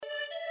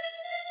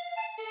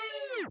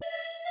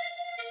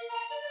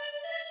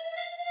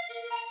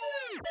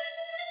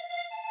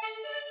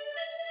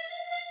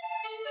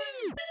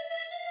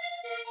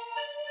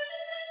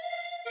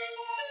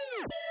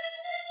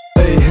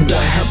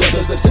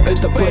за все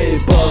это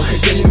PayPal.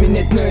 Хотели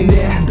менять, но я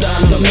не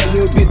дам. Давно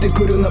не убитый,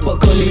 курю на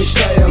балконе,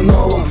 мечтаю о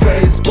новом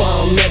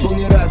фейспалм. Не был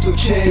ни разу в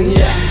чейне,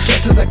 я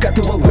часто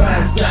закатывал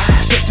глаза.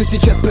 Все, что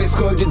сейчас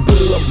происходит,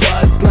 было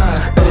во снах.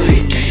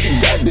 Эй,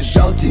 всегда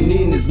бежал в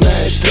тени, не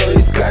зная, что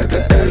из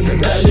карта.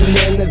 Дали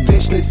мне на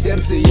вечное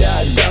сердце, я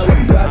отдал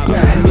обратно.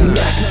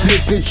 Меня не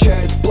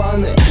включают в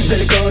планы,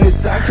 далеко не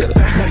сахар.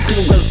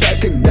 Открыл глаза,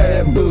 когда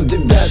я был в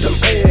 9-м.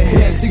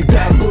 Я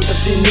всегда буду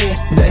в тени,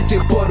 до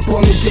сих пор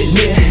помню те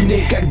дни.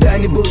 Никогда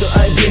не буду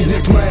один,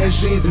 ведь моя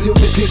жизнь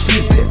любит лишь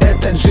фиты.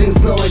 Этот джин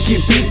снова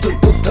кипит, тут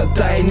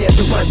пустота и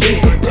нету воды.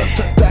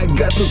 Просто так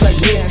гаснут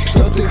огни,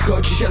 что ты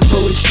хочешь сейчас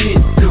получить,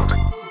 сука?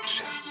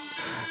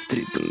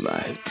 Trippin'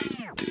 life,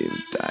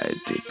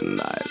 trippin'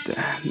 life,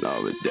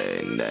 новый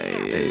день,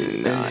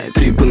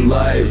 Trippin'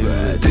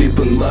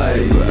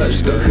 life, а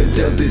что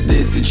хотел ты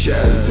здесь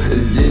сейчас,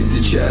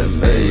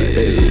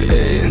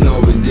 эй,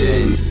 новый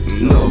день,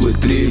 новый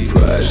трип,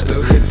 а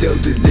что хотел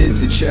ты здесь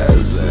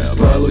сейчас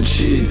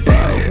получить,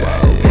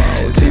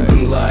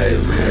 Trippin'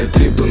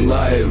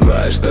 life,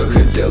 а что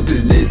хотел ты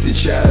здесь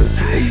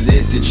сейчас,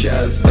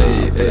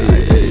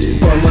 эй,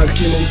 по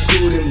максимум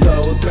скурим, до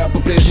утра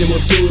по-прежнему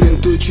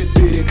турим, тут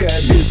 4К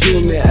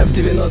безумие, в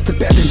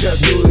 95-х джаз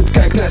дует,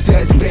 как на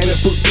связи, время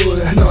впустую,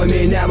 но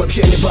меня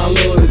вообще не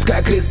волнует,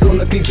 как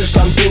рисунок лица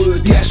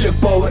штампуют, я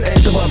шеф-повар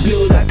этого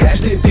блюда,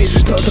 каждый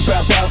пишет что-то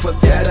про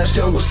пафос, я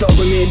рожден был,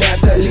 чтобы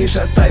меняться, лишь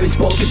оставить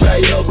полки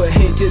проебы,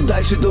 идти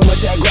дальше,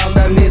 думать о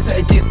главном, не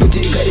сойти с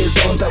пути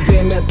горизонта,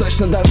 время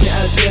точно даст мне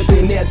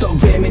ответы, нету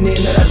времени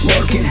на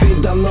разборки,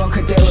 ведь давно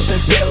хотел это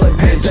сделать,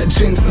 этот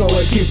джин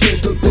снова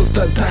кипит, тут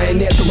пустота и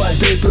нету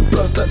воды, тут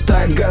просто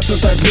так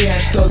гаснут огни,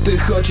 что ты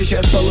хочешь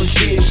сейчас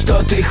получить,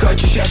 что ты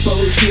хочешь сейчас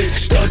получить,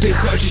 что ты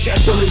хочешь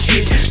сейчас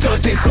получить, что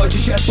ты хочешь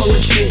сейчас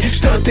получить,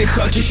 что ты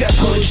хочешь сейчас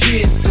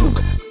получить,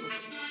 сука.